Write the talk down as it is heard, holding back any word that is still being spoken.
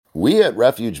We at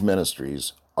Refuge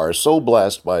Ministries are so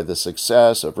blessed by the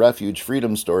success of Refuge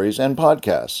Freedom Stories and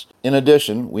podcasts. In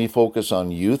addition, we focus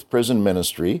on youth prison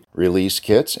ministry, release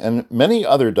kits, and many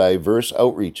other diverse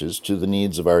outreaches to the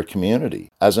needs of our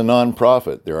community. As a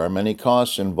nonprofit, there are many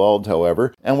costs involved,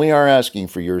 however, and we are asking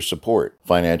for your support.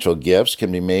 Financial gifts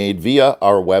can be made via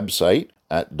our website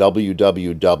at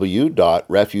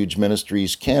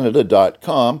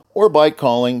www.refugeministriescanada.com or by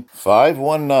calling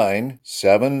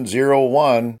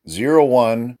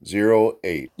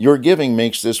 519-701-0108. Your giving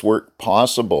makes this work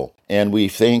possible, and we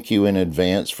thank you in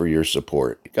advance for your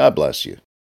support. God bless you.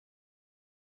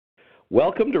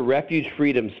 Welcome to Refuge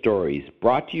Freedom Stories,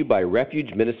 brought to you by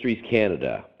Refuge Ministries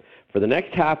Canada. For the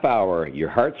next half hour, your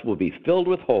hearts will be filled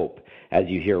with hope as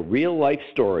you hear real-life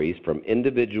stories from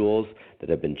individuals that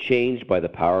have been changed by the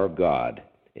power of God.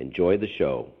 Enjoy the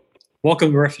show.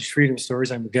 Welcome to Refuge Freedom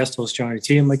Stories. I'm your guest host, Johnny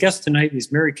T. And my guest tonight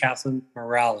is Mary Catherine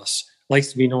Morales,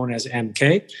 likes to be known as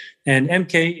MK. And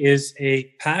MK is a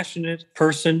passionate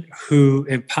person who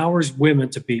empowers women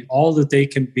to be all that they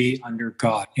can be under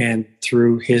God and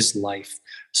through his life.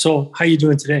 So how are you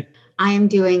doing today? I am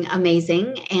doing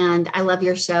amazing, and I love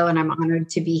your show, and I'm honored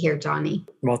to be here, Johnny.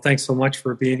 Well, thanks so much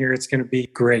for being here. It's going to be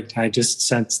great. I just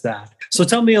sense that. So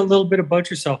tell me a little bit about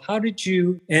yourself. How did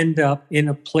you end up in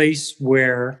a place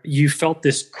where you felt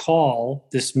this call,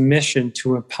 this mission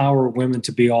to empower women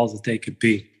to be all that they could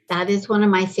be? That is one of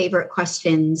my favorite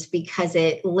questions because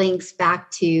it links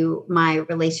back to my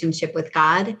relationship with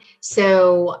God.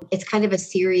 So it's kind of a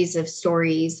series of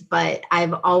stories, but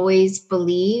I've always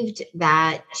believed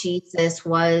that Jesus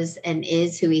was and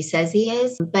is who he says he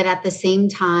is. But at the same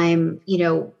time,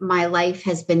 my life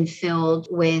has been filled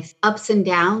with ups and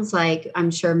downs, like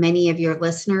I'm sure many of your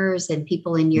listeners and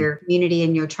people in your community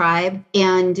and your tribe.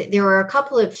 And there were a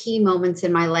couple of key moments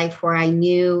in my life where I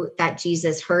knew that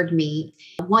Jesus heard me.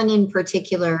 One in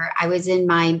particular, I was in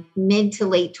my mid to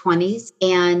late 20s,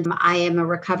 and I am a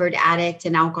recovered addict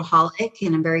and alcoholic,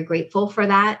 and I'm very grateful for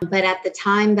that. But at the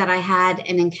time that I had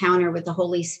an encounter with the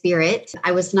Holy Spirit,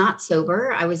 I was not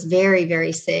sober. I was very,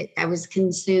 very sick. I was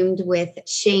consumed with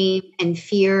shame and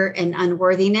fear and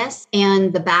unworthiness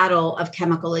and the battle of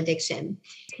chemical addiction.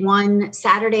 One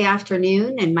Saturday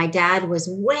afternoon, and my dad was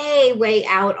way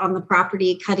out on the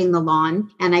property cutting the lawn.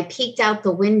 And I peeked out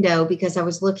the window because I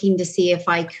was looking to see if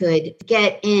I could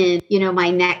get in,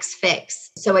 my next fix.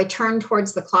 So I turned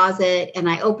towards the closet and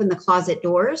I opened the closet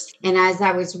doors. And as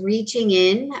I was reaching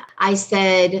in, I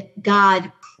said,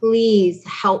 God, please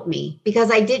help me,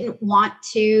 because I didn't want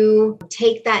to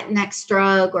take that next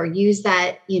drug or use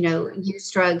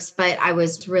drugs, but I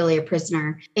was really a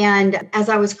prisoner. And as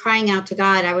I was crying out to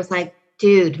God, I was like,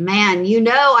 dude, man,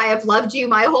 I have loved you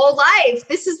my whole life.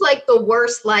 This is like the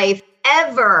worst life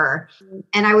ever.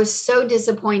 And I was so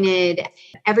disappointed.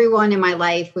 Everyone in my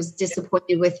life was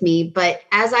disappointed with me. But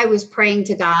as I was praying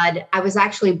to God, I was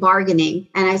actually bargaining.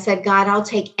 And I said, God, I'll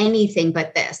take anything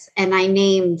but this. And I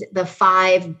named the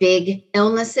 5 big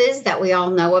illnesses that we all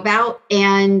know about.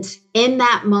 And in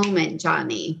that moment,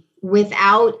 Johnny,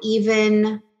 without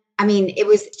even... it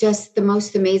was just the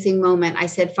most amazing moment. I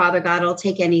said, Father God, I'll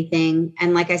take anything.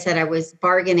 And like I said, I was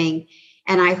bargaining,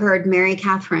 and I heard, Mary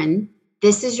Catherine,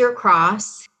 this is your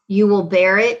cross. You will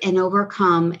bear it and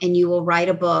overcome, and you will write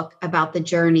a book about the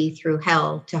journey through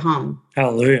hell to home.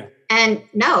 Hallelujah. And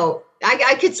no,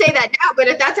 I could say that now, but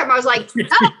at that time I was like, no,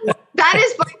 that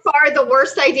is by far the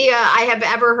worst idea I have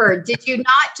ever heard. Did you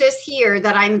not just hear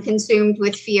that I'm consumed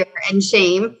with fear and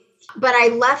shame? But I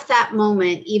left that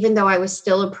moment, even though I was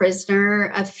still a prisoner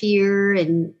of fear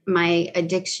and my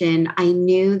addiction, I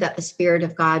knew that the Spirit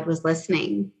of God was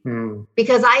listening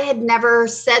because I had never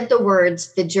said the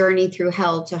words, the journey through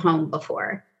hell to home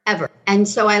before, ever. And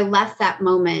so I left that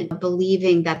moment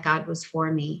believing that God was for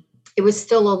me. It was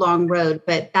still a long road,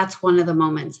 but that's one of the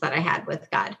moments that I had with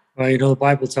God. Well, the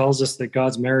Bible tells us that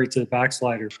God's married to the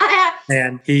backslider.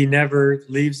 And he never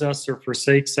leaves us or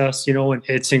forsakes us, and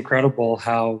it's incredible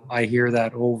how I hear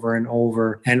that over and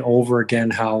over and over again,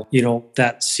 how,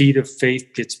 that seed of faith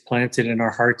gets planted in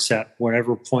our hearts at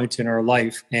whatever point in our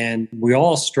life. And we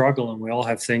all struggle and we all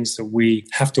have things that we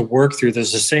have to work through.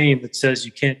 There's a saying that says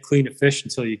you can't clean a fish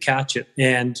until you catch it.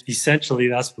 And essentially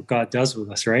that's what God does with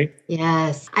us, right?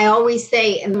 Yes. I always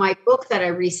say in my book that I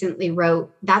recently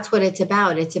wrote, that's what it's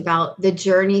about. It's about the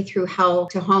journey through hell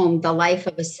to home, the life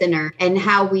of a sinner, and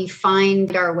how we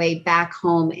find our way back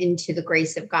home into the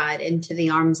grace of God, into the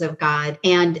arms of God.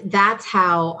 And that's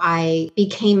how I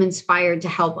became inspired to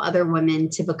help other women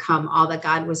to become all that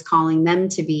God was calling them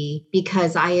to be,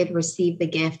 because I had received the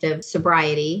gift of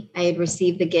sobriety. I had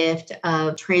received the gift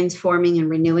of transforming and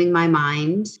renewing my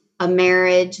mind, a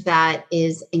marriage that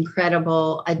is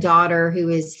incredible, a daughter who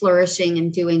is flourishing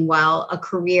and doing well, a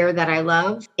career that I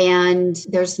love. And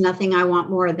there's nothing I want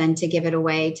more than to give it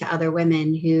away to other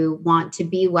women who want to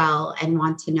be well and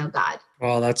want to know God.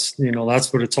 Well, that's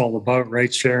what it's all about,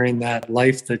 right? Sharing that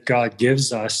life that God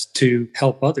gives us to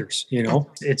help others.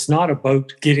 It's not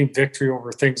about getting victory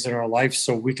over things in our life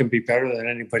so we can be better than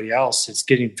anybody else. It's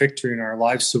getting victory in our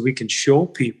lives so we can show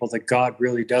people that God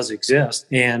really does exist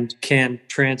and can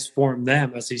transform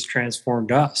them as he's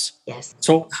transformed us. Yes.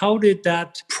 So how did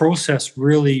that process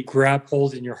really grab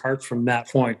hold in your heart from that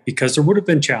point? Because there would have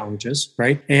been challenges,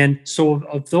 right? And so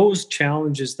of those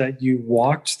challenges that you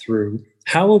walked through,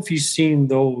 how have you seen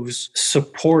those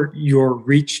support your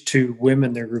reach to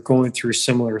women that are going through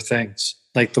similar things?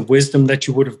 Like the wisdom that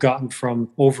you would have gotten from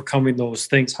overcoming those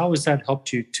things, how has that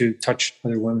helped you to touch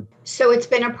other women? So it's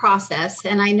been a process.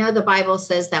 And I know the Bible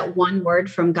says that one word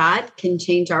from God can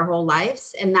change our whole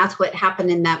lives. And that's what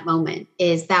happened in that moment,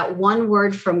 is that one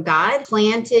word from God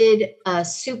planted a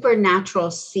supernatural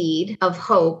seed of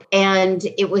hope. And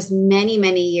it was many,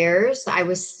 many years. I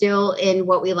was still in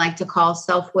what we like to call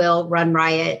self-will, run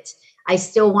riot. I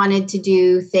still wanted to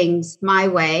do things my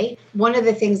way. One of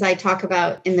the things I talk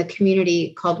about in the community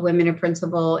called Women of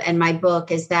Principle and my book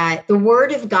is that the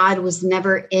word of God was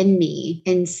never in me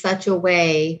in such a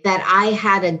way that I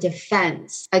had a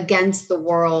defense against the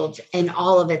world and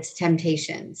all of its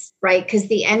temptations, right? Because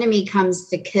the enemy comes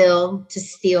to kill, to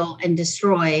steal, and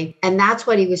destroy. And that's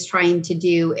what he was trying to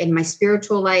do in my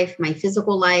spiritual life, my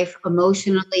physical life,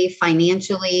 emotionally,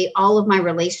 financially. All of my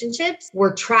relationships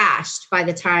were trashed by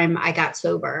the time I got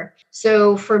sober.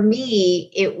 So for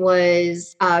me, it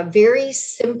was very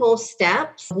simple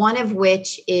steps, one of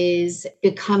which is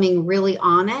becoming really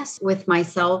honest with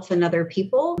myself and other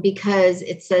people, because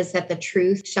it says that the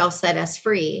truth shall set us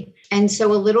free. And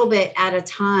so a little bit at a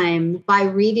time by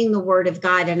reading the word of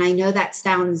God. And I know that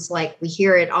sounds like we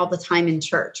hear it all the time in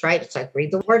church, right? It's like,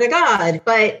 read the word of God.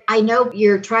 But I know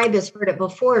your tribe has heard it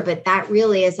before, but that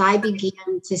really, as I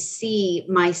began to see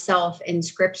myself in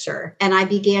scripture and I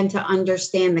began to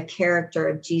understand the character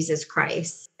of Jesus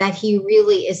Christ, that he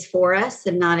really is for us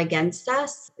and not against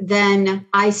us, then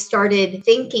I started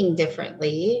thinking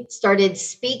differently, started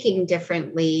speaking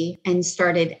differently, and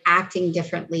started acting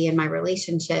differently in my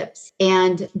relationships.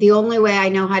 And the only way I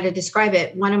know how to describe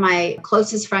it, one of my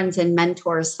closest friends and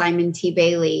mentors, Simon T.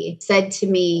 Bailey, said to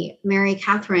me, Mary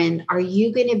Catherine, are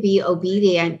you going to be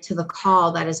obedient to the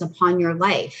call that is upon your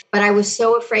life? But I was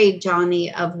so afraid,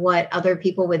 Johnny, of what other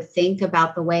people would think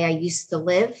about the way I used to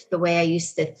live, the way I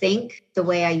used to think, the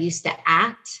way I used to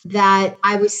act, that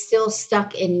I was still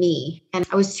stuck in me and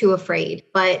I was too afraid.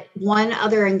 But one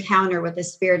other encounter with the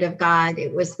Spirit of God,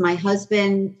 it was my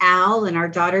husband, Al, and our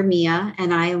daughter, Mia,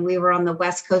 and we were on the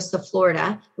west coast of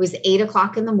Florida. It was 8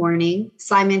 o'clock in the morning.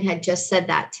 Simon had just said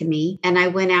that to me. And I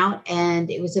went out and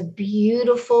it was a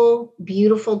beautiful,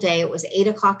 beautiful day. It was 8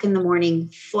 o'clock in the morning,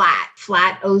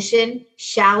 flat ocean,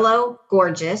 shallow,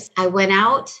 gorgeous. I went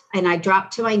out and I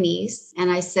dropped to my knees and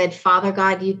I said, Father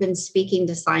God, you've been speaking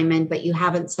to Simon, but you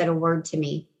haven't said a word to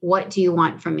me. What do you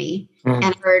want from me? And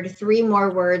I heard 3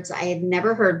 more words I had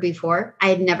never heard before. I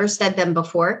had never said them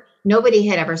before. Nobody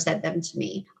had ever said them to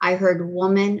me. I heard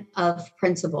Woman of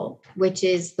Principle, which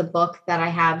is the book that I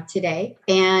have today.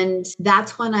 And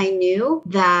that's when I knew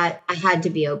that I had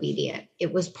to be obedient.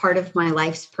 It was part of my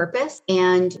life's purpose.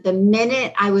 And the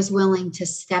minute I was willing to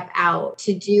step out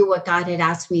to do what God had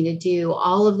asked me to do,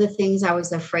 all of the things I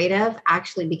was afraid of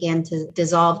actually began to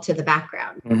dissolve to the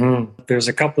background. Mm-hmm. There's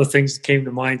a couple of things that came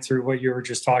to mind through what you were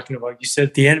just talking about. You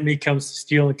said the enemy comes to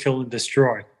steal and kill and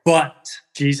destroy. But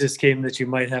Jesus came that you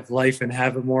might have life and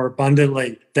have it more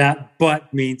abundantly. That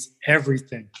but means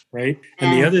everything, right?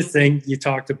 And the other thing you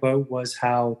talked about was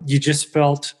how you just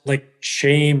felt like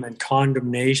shame and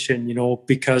condemnation,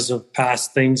 because of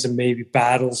past things and maybe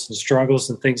battles and struggles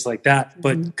and things like that.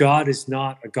 But God is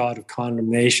not a God of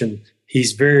condemnation.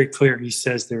 He's very clear. He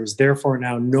says there is therefore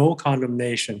now no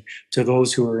condemnation to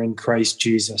those who are in Christ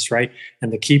Jesus, right?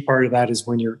 And the key part of that is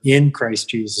when you're in Christ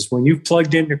Jesus, when you've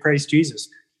plugged into Christ Jesus,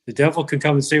 the devil can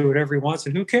come and say whatever he wants,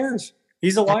 and who cares?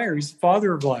 He's a liar. He's the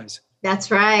father of lies.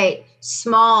 That's right.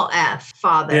 Small f,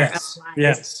 father. Yes.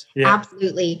 Yes. Yeah.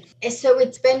 Absolutely. So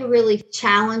it's been really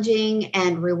challenging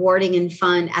and rewarding and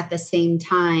fun at the same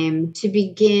time to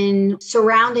begin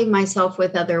surrounding myself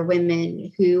with other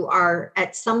women who are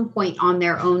at some point on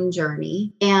their own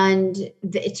journey. And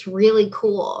it's really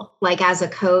cool, like as a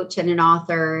coach and an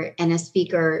author and a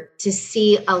speaker, to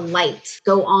see a light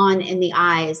go on in the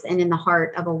eyes and in the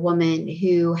heart of a woman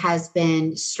who has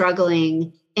been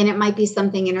struggling And it might be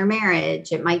something in her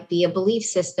marriage. It might be a belief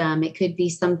system. It could be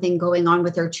something going on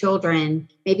with her children.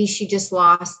 Maybe she just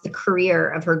lost the career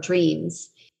of her dreams.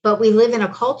 But we live in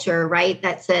a culture, right,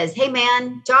 that says, hey,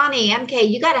 man, Johnny, MK,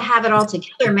 you got to have it all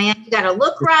together, man. You got to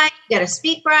look right. You got to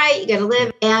speak right. You got to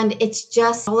live. And it's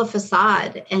just all a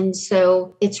facade. And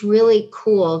so it's really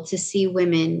cool to see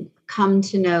women come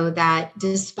to know that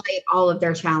despite all of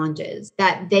their challenges,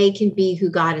 that they can be who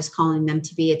God is calling them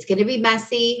to be. It's going to be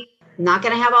messy. Not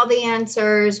going to have all the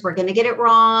answers. We're going to get it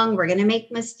wrong. We're going to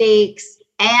make mistakes.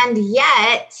 And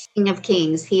yet, King of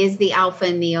Kings, he is the Alpha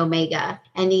and the Omega.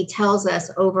 And he tells us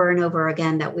over and over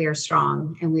again that we are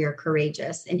strong and we are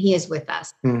courageous. And he is with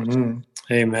us. Mm-hmm.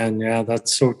 Amen. Yeah,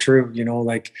 that's so true.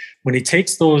 Like when he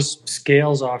takes those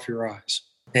scales off your eyes,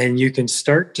 and you can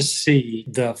start to see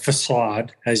the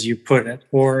facade, as you put it,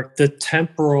 or the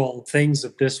temporal things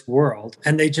of this world,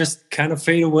 and they just kind of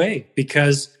fade away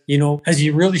because, as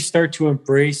you really start to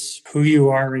embrace who you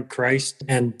are in Christ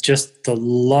and just the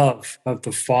love of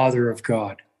the Father of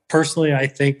God. Personally, I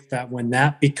think that when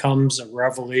that becomes a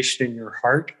revelation in your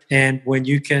heart, and when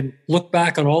you can look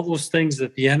back on all those things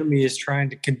that the enemy is trying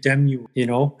to condemn you,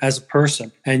 as a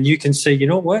person, and you can say, you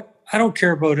know what? I don't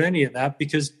care about any of that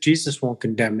because Jesus won't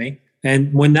condemn me.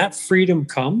 And when that freedom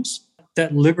comes,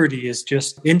 that liberty is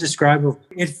just indescribable.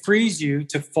 It frees you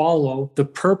to follow the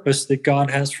purpose that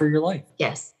God has for your life.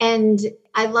 Yes. And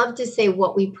I love to say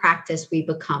what we practice, we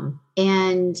become.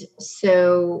 And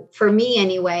so for me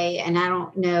anyway, and I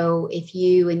don't know if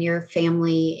you and your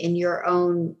family in your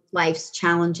own life's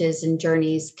challenges and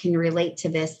journeys can relate to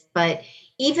this, but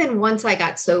even once I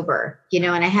got sober, and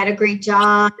I had a great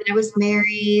job and I was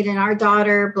married and our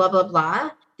daughter, blah, blah,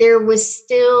 blah, there was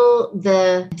still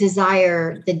the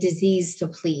desire, the disease to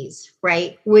please,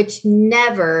 right? Which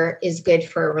never is good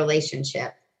for a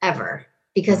relationship, ever,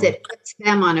 because it puts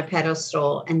them on a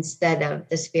pedestal instead of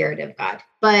the Spirit of God.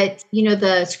 But,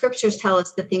 the scriptures tell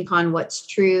us to think on what's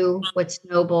true, what's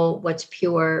noble, what's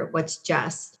pure, what's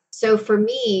just. So for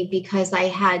me, because I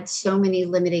had so many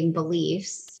limiting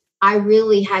beliefs, I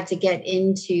really had to get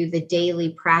into the daily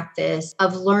practice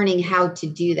of learning how to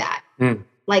do that.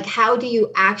 Like, how do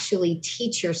you actually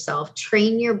teach yourself,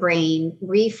 train your brain,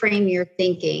 reframe your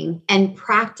thinking, and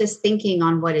practice thinking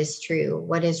on what is true,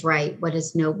 what is right, what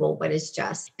is noble, what is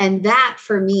just? And that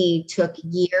for me took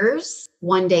years,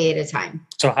 one day at a time.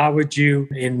 So how would you,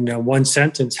 in one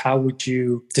sentence, how would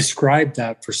you describe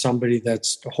that for somebody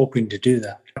that's hoping to do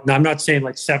that? Now, I'm not saying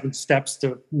like 7 steps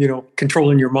to,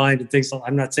 controlling your mind and things.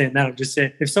 I'm not saying that. I'm just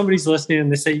saying if somebody's listening and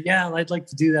they say, yeah, I'd like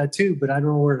to do that too, but I don't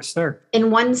know where to start.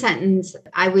 In one sentence,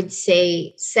 I would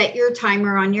say set your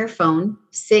timer on your phone,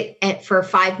 for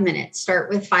 5 minutes, start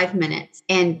with 5 minutes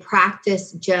and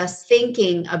practice just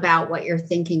thinking about what you're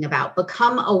thinking about.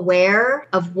 Become aware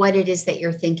of what it is that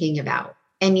you're thinking about.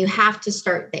 And you have to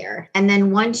start there. And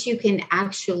then once you can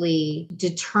actually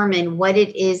determine what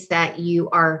it is that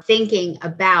you are thinking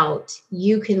about,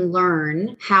 you can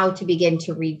learn how to begin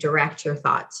to redirect your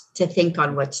thoughts to think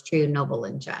on what's true, noble,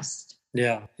 and just.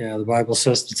 Yeah. The Bible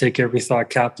says to take every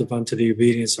thought captive unto the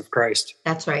obedience of Christ.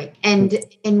 That's right. And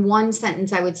in one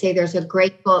sentence, I would say there's a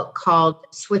great book called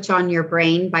Switch on Your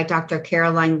Brain by Dr.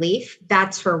 Caroline Leaf.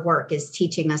 That's her work, is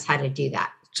teaching us how to do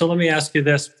that. So let me ask you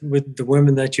this, with the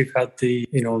women that you've had the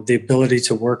ability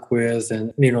to work with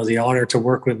and, the honor to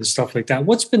work with and stuff like that,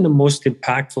 what's been the most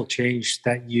impactful change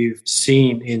that you've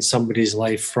seen in somebody's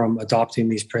life from adopting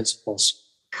these principles?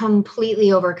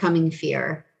 Completely overcoming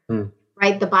fear.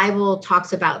 Right? The Bible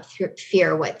talks about fear,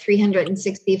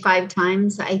 365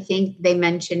 times, I think they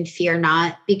mentioned fear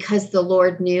not, because the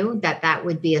Lord knew that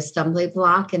would be a stumbling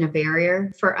block and a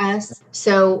barrier for us.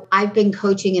 So I've been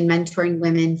coaching and mentoring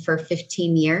women for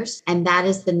 15 years. And that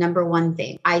is the number one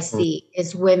thing I see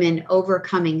is women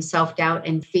overcoming self-doubt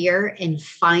and fear and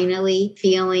finally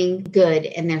feeling good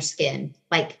in their skin,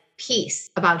 like peace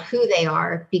about who they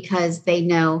are because they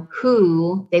know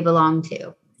who they belong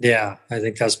to. Yeah, I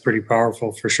think that's pretty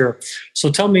powerful for sure.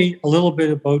 So tell me a little bit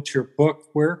about your book.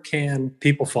 Where can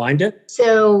people find it?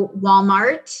 So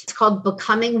Walmart, it's called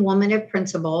Becoming Woman of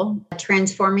Principle,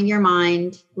 Transforming Your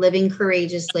Mind, Living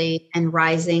Courageously, and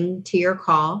Rising to Your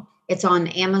Call. It's on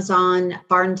Amazon.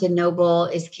 Barnes & Noble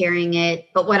is carrying it.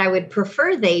 But what I would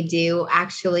prefer they do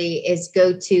actually is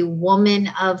go to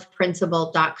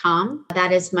womanofprinciple.com.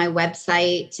 That is my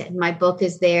website. My book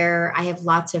is there. I have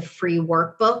lots of free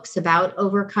workbooks about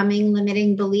overcoming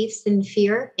limiting beliefs and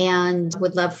fear, and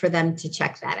would love for them to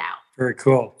check that out. Very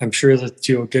cool. I'm sure that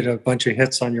you'll get a bunch of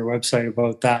hits on your website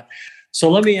about that. So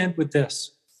let me end with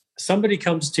this. somebody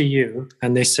comes to you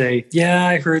and they say, yeah,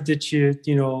 I heard that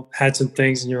you had some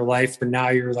things in your life, but now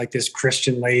you're like this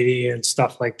Christian lady and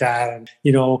stuff like that. And,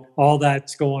 all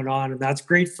that's going on and that's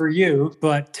great for you.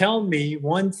 But tell me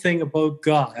one thing about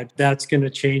God that's going to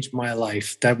change my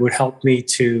life that would help me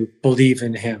to believe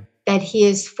in him. That he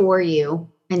is for you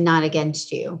and not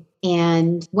against you.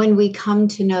 And when we come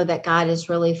to know that God is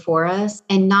really for us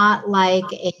and not like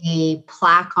a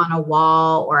plaque on a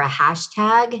wall or a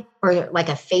hashtag or like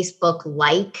a Facebook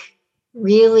like,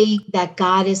 really that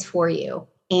God is for you.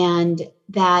 And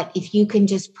that if you can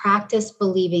just practice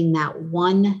believing that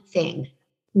one thing,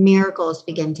 miracles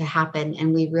begin to happen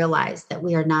and we realize that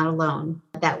we are not alone,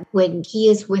 that when he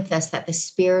is with us, that the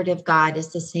Spirit of God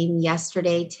is the same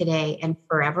yesterday, today, and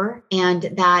forever. And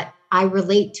that I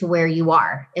relate to where you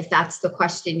are, if that's the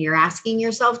question you're asking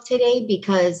yourself today,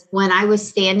 because when I was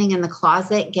standing in the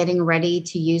closet getting ready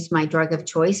to use my drug of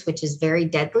choice, which is very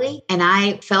deadly, and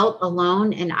I felt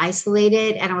alone and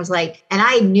isolated, and I was like, and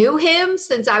I knew him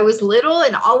since I was little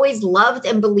and always loved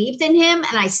and believed in him,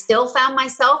 and I still found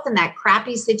myself in that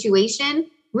crappy situation,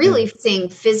 really seeing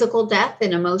physical death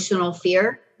and emotional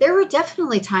fear. There were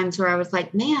definitely times where I was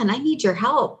like, man, I need your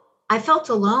help. I felt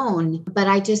alone, but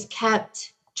I just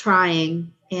kept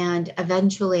trying. And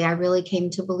eventually I really came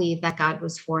to believe that God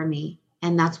was for me.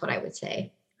 And that's what I would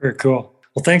say. Very cool.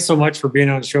 Well, thanks so much for being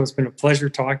on the show. It's been a pleasure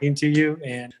talking to you.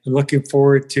 And I'm looking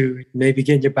forward to maybe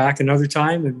getting you back another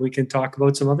time and we can talk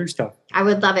about some other stuff. I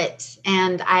would love it.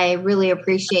 And I really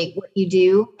appreciate what you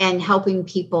do and helping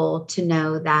people to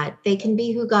know that they can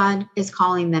be who God is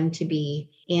calling them to be.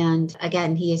 And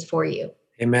again, he is for you.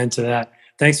 Amen to that.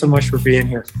 Thanks so much for being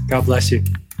here. God bless you.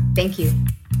 Thank you.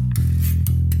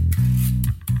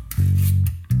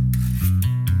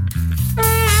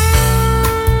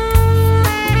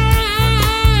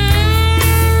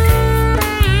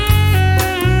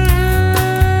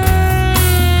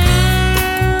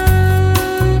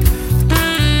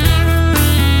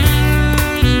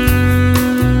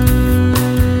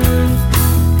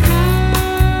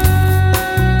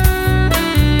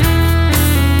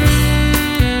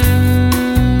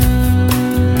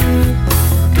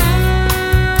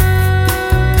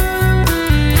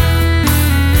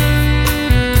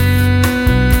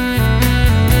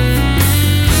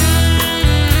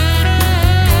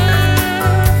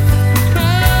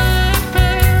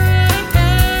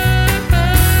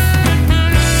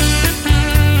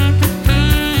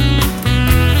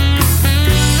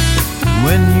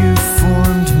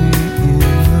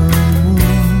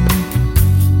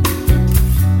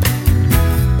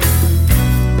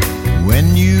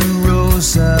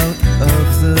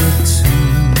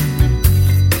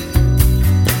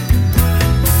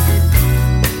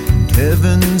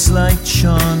 Heaven's light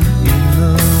shone in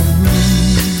the room.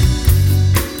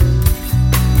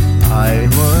 I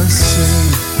was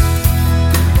safe.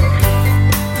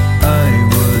 I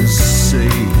was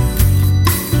safe.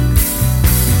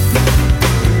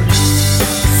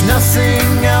 If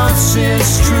nothing else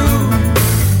is true,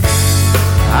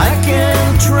 I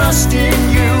can trust in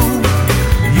you.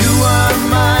 You are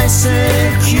my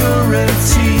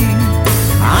security.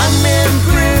 I'm in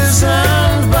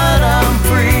prison, but I'm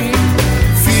free.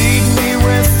 Feed me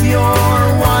with your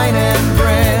wine and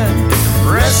bread.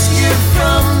 Rescued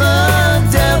from the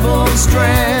devil's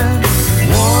dread.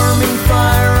 Warming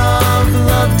fire of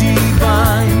love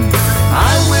divine.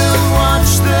 I will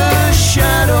watch the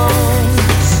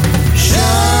shadows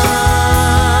shine.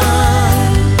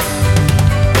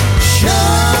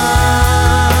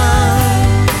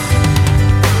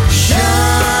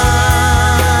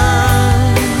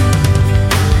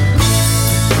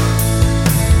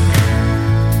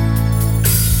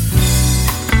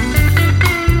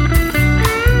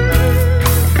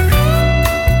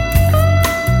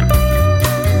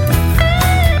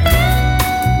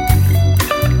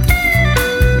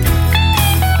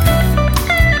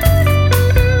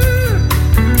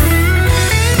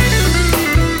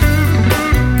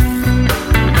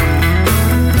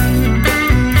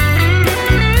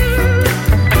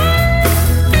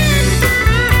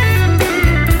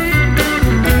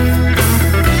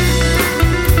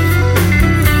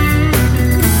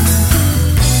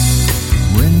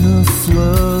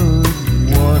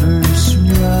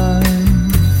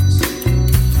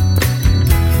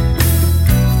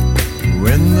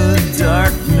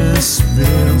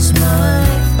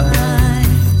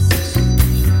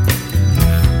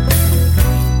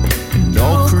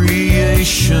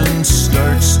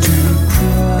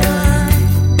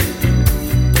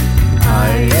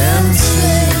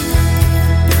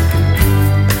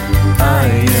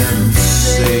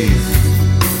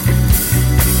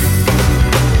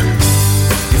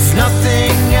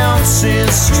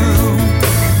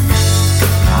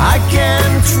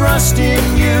 trust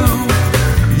in you.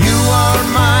 You are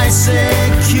my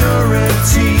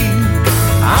security.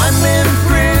 I'm in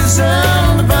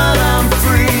prison, but I'm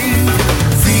free.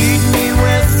 Feed me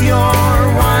with your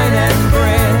wine and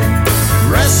bread.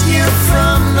 Rescue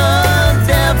from the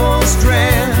devil's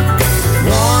dread.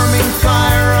 Warming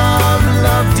fire of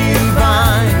love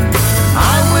divine.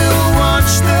 I will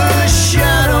watch the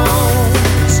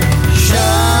shadows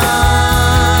shine,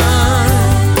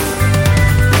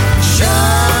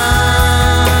 shine,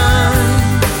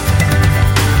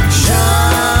 shine.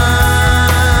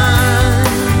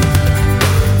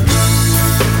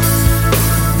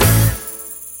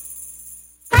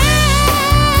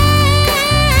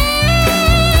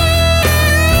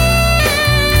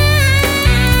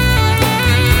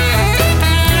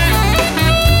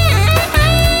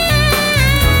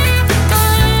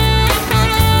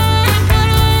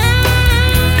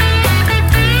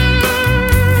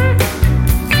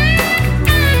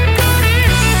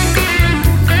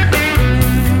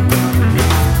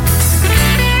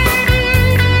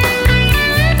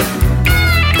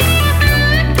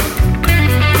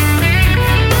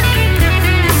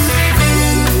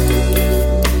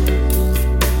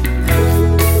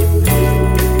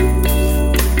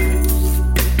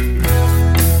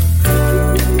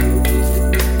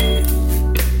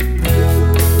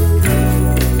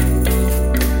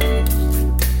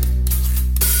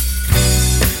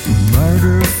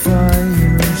 Murder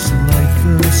fires like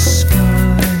the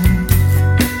sky.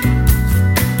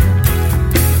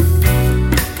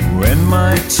 When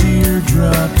my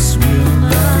teardrops will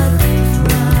not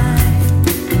dry,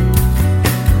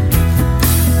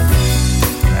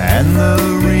 and the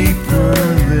reaper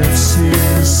lifts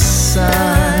his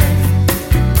sigh,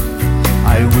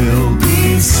 I will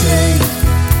be safe.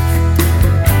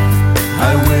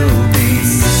 I will be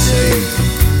safe.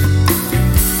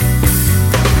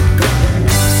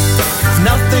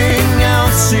 Nothing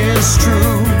else is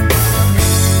true.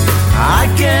 I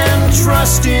can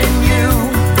trust in you.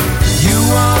 You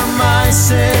are my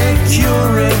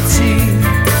security.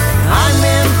 I'm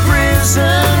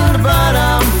imprisoned, but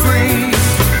I'm free.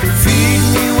 Feed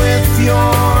me with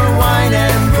your wine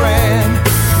and bread.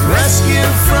 Rescue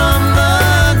from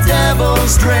the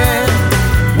devil's dread.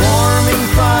 Warming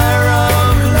fire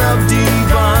of love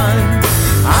divine.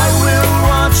 I will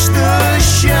watch the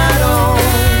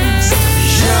shadows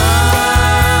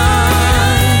shine,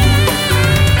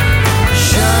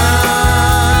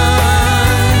 shine,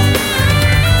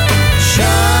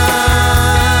 shine.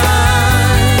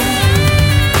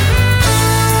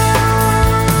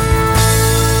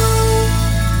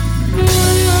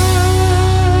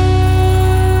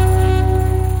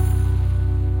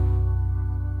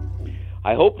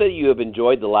 I hope that you have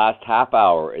enjoyed the last half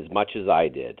hour as much as I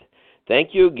did. Thank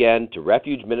you again to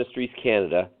Refuge Ministries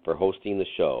Canada for hosting the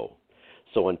show.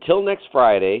 So until next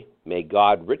Friday, may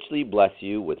God richly bless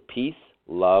you with peace,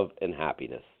 love, and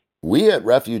happiness. We at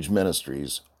Refuge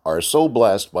Ministries are so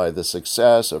blessed by the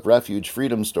success of Refuge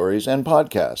Freedom Stories and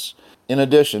podcasts. In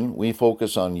addition, we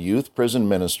focus on youth prison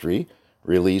ministry,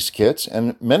 release kits,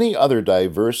 and many other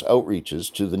diverse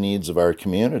outreaches to the needs of our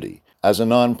community. As a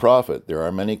nonprofit, there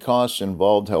are many costs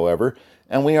involved, however,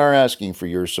 and we are asking for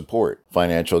your support.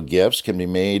 Financial gifts can be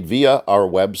made via our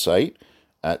website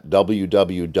at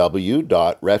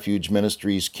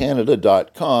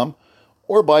www.refugeministriescanada.com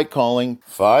or by calling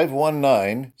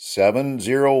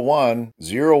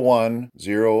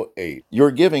 519-701-0108. Your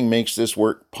giving makes this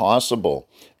work possible,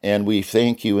 and we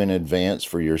thank you in advance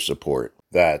for your support.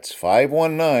 That's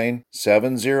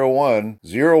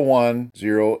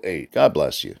 519-701-0108. God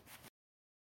bless you.